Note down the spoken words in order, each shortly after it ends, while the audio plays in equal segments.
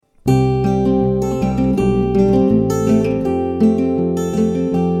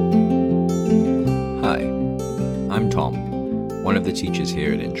teachers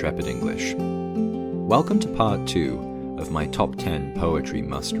here at Intrepid English. Welcome to part 2 of my top 10 poetry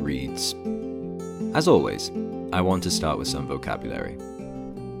must-reads. As always, I want to start with some vocabulary.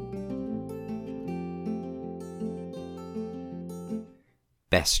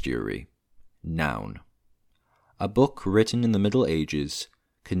 Bestiary, noun. A book written in the Middle Ages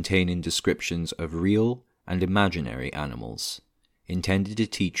containing descriptions of real and imaginary animals, intended to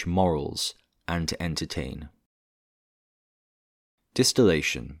teach morals and to entertain.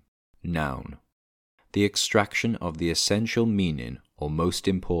 Distillation, noun. The extraction of the essential meaning or most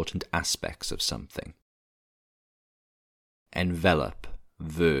important aspects of something. Envelop,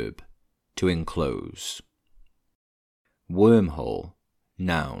 verb, to enclose. Wormhole,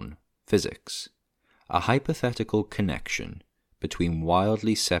 noun, physics. A hypothetical connection between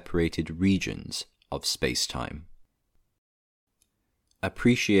wildly separated regions of space-time.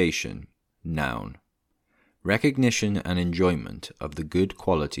 Appreciation, noun. Recognition and enjoyment of the good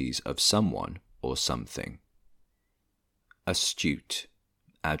qualities of someone or something. Astute,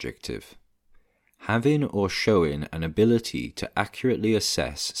 adjective. Having or showing an ability to accurately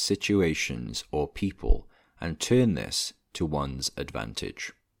assess situations or people and turn this to one's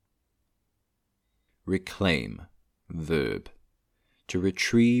advantage. Reclaim, verb. To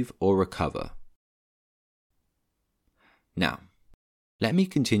retrieve or recover. Now, let me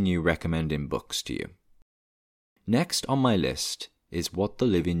continue recommending books to you. Next on my list is What the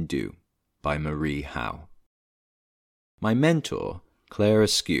Living Do by Marie Howe. My mentor, Claire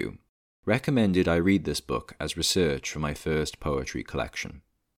Askew, recommended I read this book as research for my first poetry collection.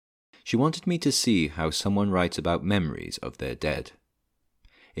 She wanted me to see how someone writes about memories of their dead.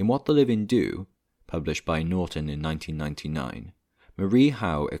 In What the Living Do, published by Norton in 1999, Marie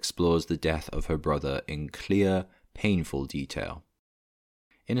Howe explores the death of her brother in clear, painful detail.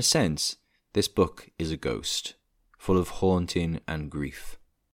 In a sense, this book is a ghost, full of haunting and grief.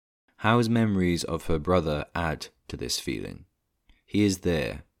 Howe's memories of her brother add to this feeling. He is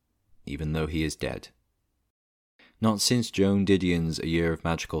there, even though he is dead. Not since Joan Didion's A Year of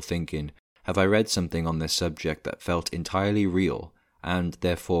Magical Thinking have I read something on this subject that felt entirely real and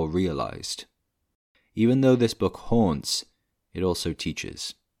therefore realized. Even though this book haunts, it also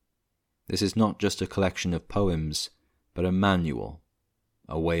teaches. This is not just a collection of poems, but a manual,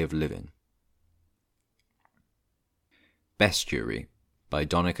 a way of living. Bestiary by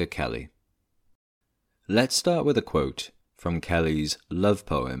Donica Kelly. Let's start with a quote from Kelly's love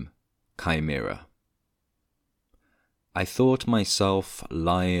poem, Chimera. I thought myself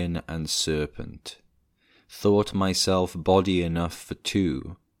lion and serpent, thought myself body enough for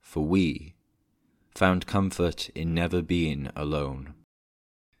two, for we, found comfort in never being alone.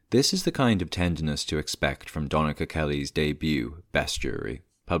 This is the kind of tenderness to expect from Donica Kelly's debut, Bestiary,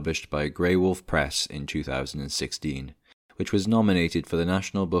 published by Grey Wolf Press in 2016, which was nominated for the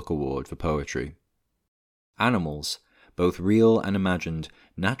National Book Award for Poetry. Animals, both real and imagined,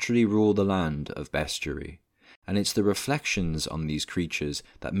 naturally rule the land of bestiary, and it's the reflections on these creatures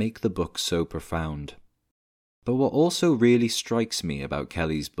that make the book so profound. But what also really strikes me about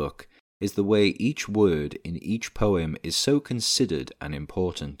Kelly's book is the way each word in each poem is so considered and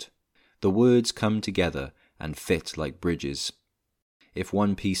important. The words come together and fit like bridges. If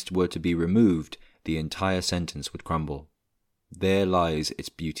one piece were to be removed, the entire sentence would crumble. There lies its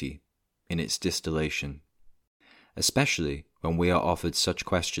beauty, in its distillation. Especially when we are offered such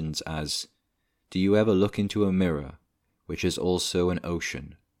questions as, do you ever look into a mirror, which is also an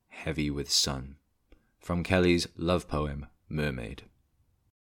ocean, heavy with sun? From Kelly's love poem, Mermaid.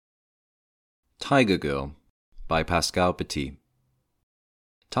 Tiger Girl by Pascal Petit.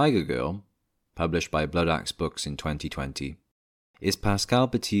 Tiger Girl, published by Blood Axe Books in 2020, is Pascal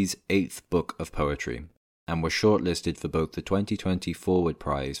Petit's 8th book of poetry, and was shortlisted for both the 2020 Forward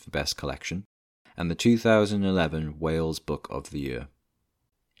Prize for Best Collection and the 2011 Wales Book of the Year.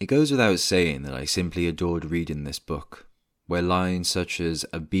 It goes without saying that I simply adored reading this book, where lines such as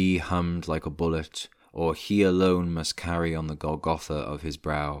 "a bee hummed like a bullet" or "he alone must carry on the Golgotha of his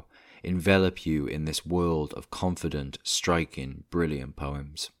brow" envelop you in this world of confident, striking, brilliant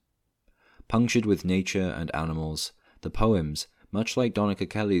poems. Punctured with nature and animals, the poems, much like Donica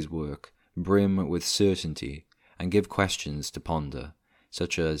Kelly's work, brim with certainty and give questions to ponder,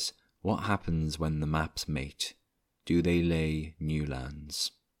 such as, what happens when the maps mate? Do they lay new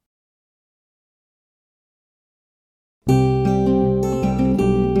lands?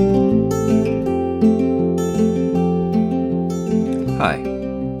 Hi,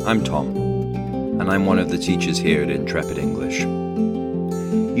 I'm Tom, and I'm one of the teachers here at Intrepid English.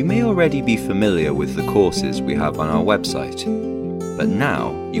 You may already be familiar with the courses we have on our website, but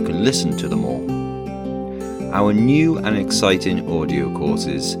now you can listen to them all. Our new and exciting audio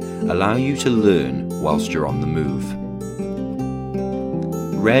courses allow you to learn whilst you're on the move.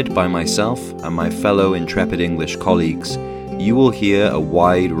 Read by myself and my fellow intrepid English colleagues, you will hear a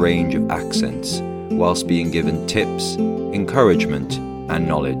wide range of accents whilst being given tips, encouragement, and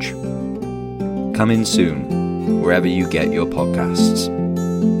knowledge. Come in soon, wherever you get your podcasts.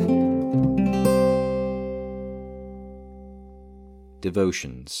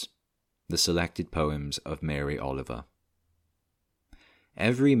 Devotions, the selected poems of Mary Oliver.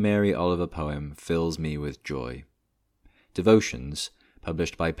 Every Mary Oliver poem fills me with joy. Devotions,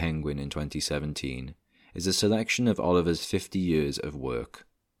 published by Penguin in 2017, is a selection of Oliver's 50 years of work.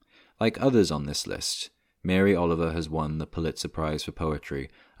 Like others on this list, Mary Oliver has won the Pulitzer Prize for Poetry,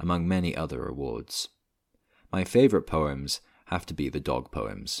 among many other awards. My favourite poems have to be the dog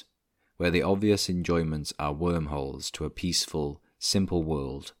poems, where the obvious enjoyments are wormholes to a peaceful, simple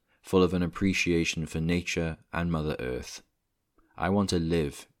world, full of an appreciation for nature and Mother Earth. I want to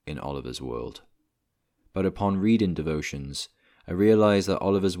live in Oliver's world. But upon reading Devotions, I realise that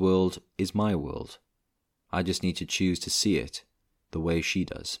Oliver's world is my world. I just need to choose to see it the way she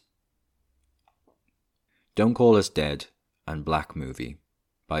does. Don't Call Us Dead and Black Movie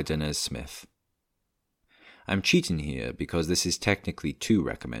by Danez Smith. I'm cheating here because this is technically 2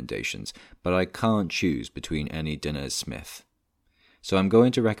 recommendations, but I can't choose between any Danez Smith. So I'm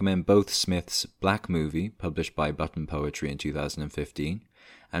going to recommend both Smith's Black Movie, published by Button Poetry in 2015,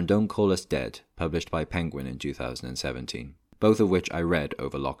 and Don't Call Us Dead, published by Penguin in 2017, both of which I read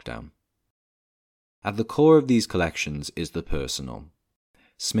over lockdown. At the core of these collections is the personal.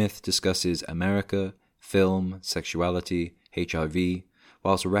 Smith discusses America, film, sexuality, HIV,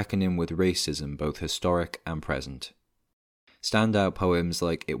 whilst reckoning with racism both historic and present. Standout poems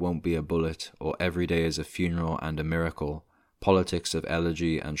like It Won't Be a Bullet or Every Day is a Funeral and a Miracle, Politics of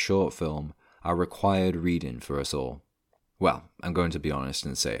Elegy and Short Film are required reading for us all. Well, I'm going to be honest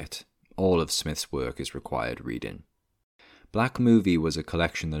and say it. All of Smith's work is required reading. Black Movie was a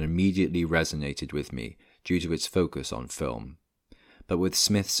collection that immediately resonated with me due to its focus on film. But with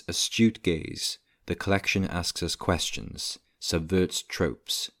Smith's astute gaze, the collection asks us questions, subverts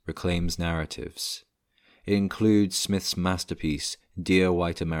tropes, reclaims narratives. It includes Smith's masterpiece, Dear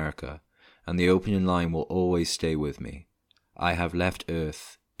White America, and the opening line will always stay with me. I have left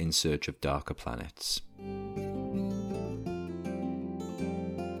Earth in search of darker planets.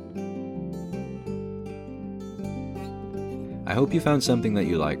 I hope you found something that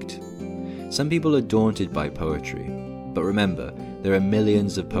you liked. Some people are daunted by poetry, but remember, there are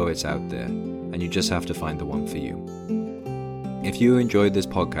millions of poets out there, and you just have to find the one for you. If you enjoyed this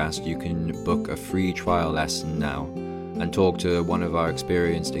podcast, you can book a free trial lesson now and talk to one of our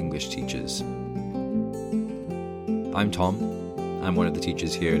experienced English teachers. I'm Tom. I'm one of the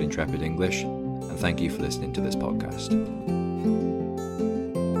teachers here at Intrepid English, and thank you for listening to this podcast.